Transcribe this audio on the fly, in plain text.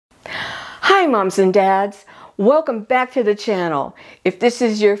Hi moms and dads, welcome back to the channel. If this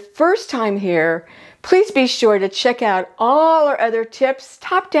is your first time here, please be sure to check out all our other tips,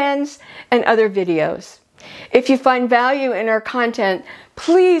 top 10s, and other videos. If you find value in our content,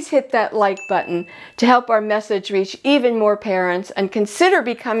 please hit that like button to help our message reach even more parents, and consider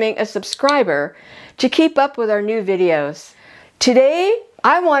becoming a subscriber to keep up with our new videos. Today,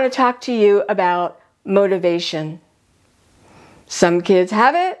 I want to talk to you about motivation. Some kids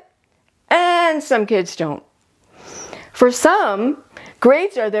have it, and some kids don't. For some,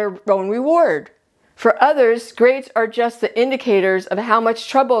 grades are their own reward. For others, grades are just the indicators of how much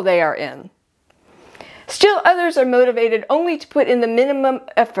trouble they are in. Still others are motivated only to put in the minimum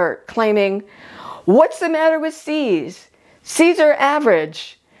effort, claiming, "What's the matter with C's? C's are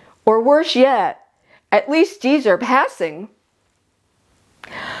average," or worse yet, "At least D's are passing."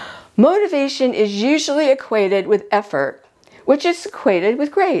 Motivation is usually equated with effort, which is equated with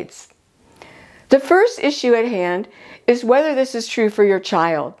grades. The first issue at hand is whether this is true for your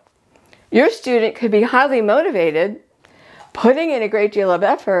child. Your student could be highly motivated, putting in a great deal of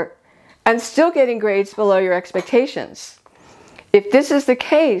effort, and still getting grades below your expectations. If this is the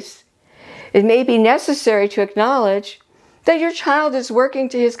case, it may be necessary to acknowledge that your child is working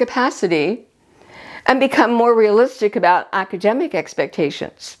to his capacity and become more realistic about academic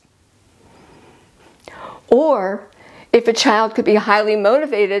expectations. Or, if a child could be highly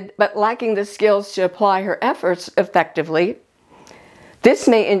motivated but lacking the skills to apply her efforts effectively, this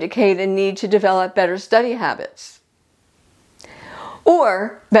may indicate a need to develop better study habits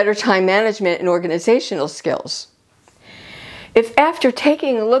or better time management and organizational skills. If after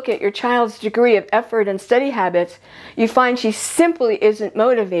taking a look at your child's degree of effort and study habits, you find she simply isn't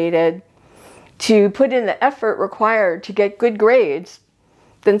motivated to put in the effort required to get good grades,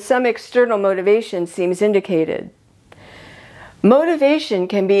 then some external motivation seems indicated. Motivation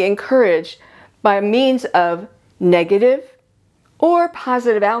can be encouraged by means of negative or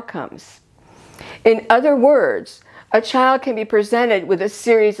positive outcomes. In other words, a child can be presented with a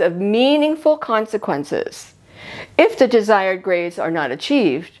series of meaningful consequences if the desired grades are not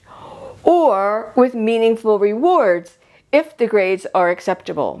achieved, or with meaningful rewards if the grades are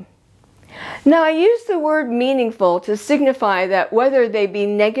acceptable. Now, I use the word meaningful to signify that whether they be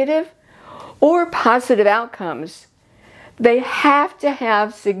negative or positive outcomes, they have to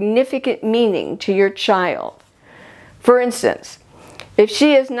have significant meaning to your child. For instance, if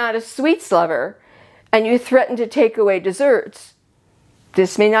she is not a sweets lover and you threaten to take away desserts,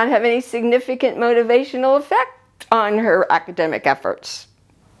 this may not have any significant motivational effect on her academic efforts.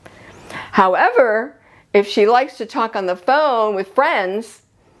 However, if she likes to talk on the phone with friends,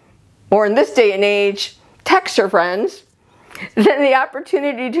 or in this day and age, text her friends, then the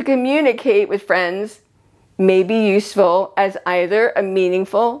opportunity to communicate with friends may be useful as either a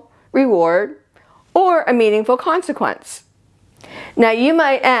meaningful reward or a meaningful consequence. Now you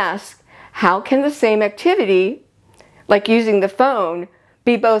might ask, how can the same activity, like using the phone,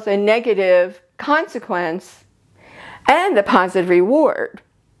 be both a negative consequence and a positive reward?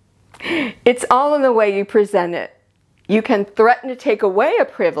 It's all in the way you present it. You can threaten to take away a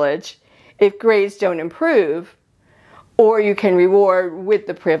privilege if grades don't improve, or you can reward with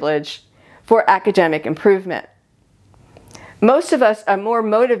the privilege for academic improvement. Most of us are more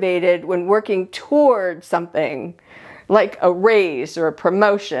motivated when working toward something like a raise or a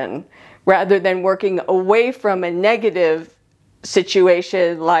promotion, rather than working away from a negative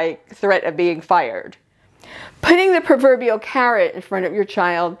situation like threat of being fired. Putting the proverbial carrot in front of your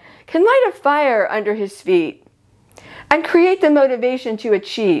child can light a fire under his feet and create the motivation to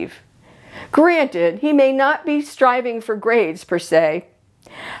achieve. Granted, he may not be striving for grades per se.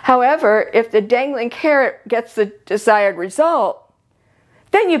 However, if the dangling carrot gets the desired result,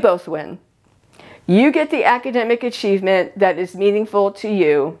 then you both win. You get the academic achievement that is meaningful to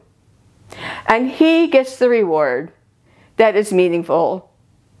you, and he gets the reward that is meaningful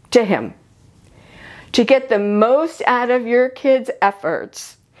to him. To get the most out of your kids'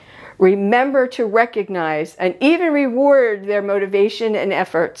 efforts, remember to recognize and even reward their motivation and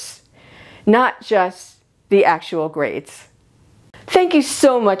efforts, not just the actual grades. Thank you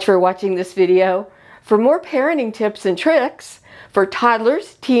so much for watching this video. For more parenting tips and tricks for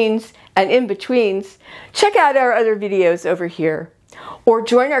toddlers, teens, and in-betweens, check out our other videos over here, or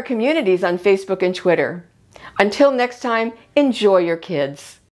join our communities on Facebook and Twitter. Until next time, enjoy your kids.